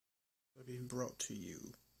being brought to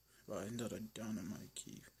you by another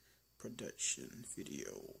Drago-Key production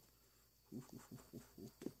video.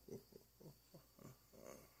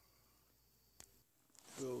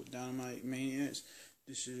 Hello, Dynamite Maniacs.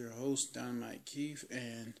 This is your host, Drago-Key,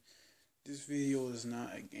 and this video is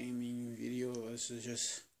not a gaming video. This is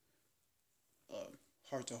just a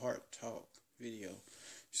heart-to-heart talk video.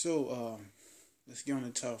 So, let's get on the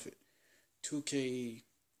topic. 2K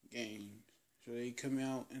game. So they come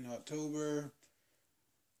out in October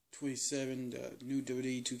 27, the new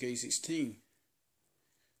WWE 2K16.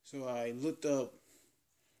 So I looked up,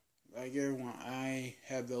 like everyone, I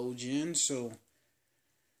have the old gen, so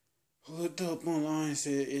I looked up online and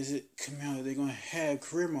said, is it coming out? They're going to have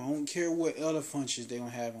career mode. I don't care what other functions they're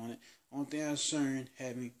going to have on it. Only thing I'm concerned,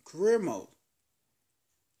 having career mode.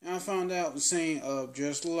 And I found out saying,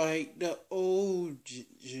 just like the old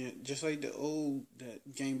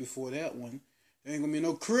that game before that one, there ain't gonna be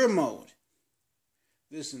no career mode.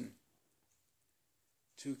 Listen,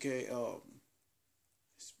 2K,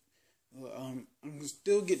 I'm gonna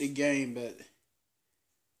still get the game, but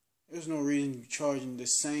there's no reason to be charging the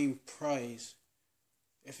same price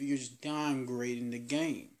if you're just downgrading the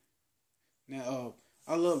game. Now,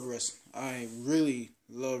 I love wrestling. I really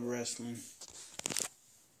love wrestling.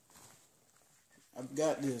 I've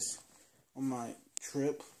got this on my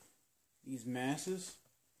trip. These masses,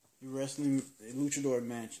 the wrestling luchador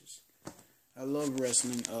matches. I love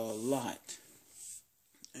wrestling a lot.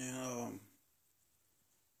 And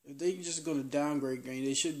if they just gonna downgrade game,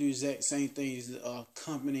 they should do the exact same thing as the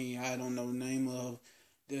company I don't know the name of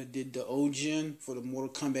that did the OGen for the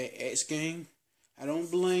Mortal Kombat X game. I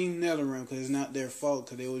don't blame NetherRealm because it's not their fault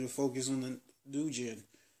because they were focused on the new gen.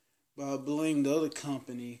 But I blame the other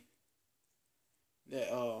company that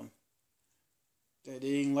they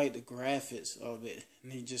didn't like the graphics of it,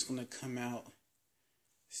 and they just gonna come out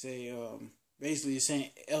say basically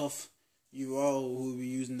saying F you all who be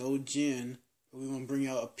using old gen, but we're gonna bring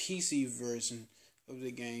out a PC version of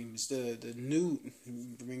the game instead of the new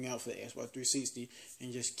bring out for the Xbox 360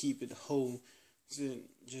 and just keep it whole. So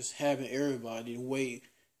just having everybody wait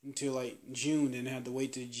until like June, then have to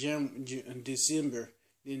wait till December,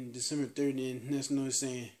 then December 3rd, then that's no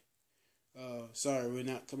saying. Sorry, we're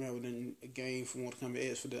not coming out with a game for Mortal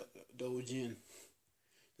Kombat X for the old gen.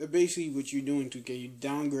 That's basically what you're doing, 2K. You're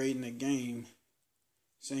downgrading the game,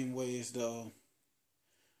 same way as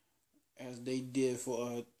they did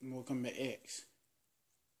for Mortal Kombat X,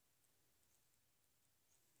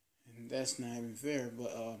 and that's not even fair.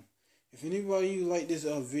 But if anybody like this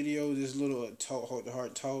video, this little talk,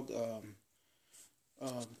 heart-to-heart talk,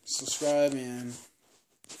 subscribe and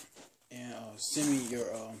send me your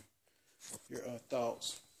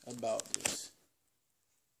thoughts about this.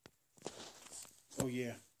 Oh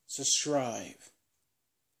yeah, subscribe,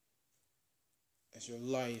 as your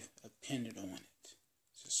life depended on it.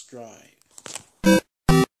 Subscribe.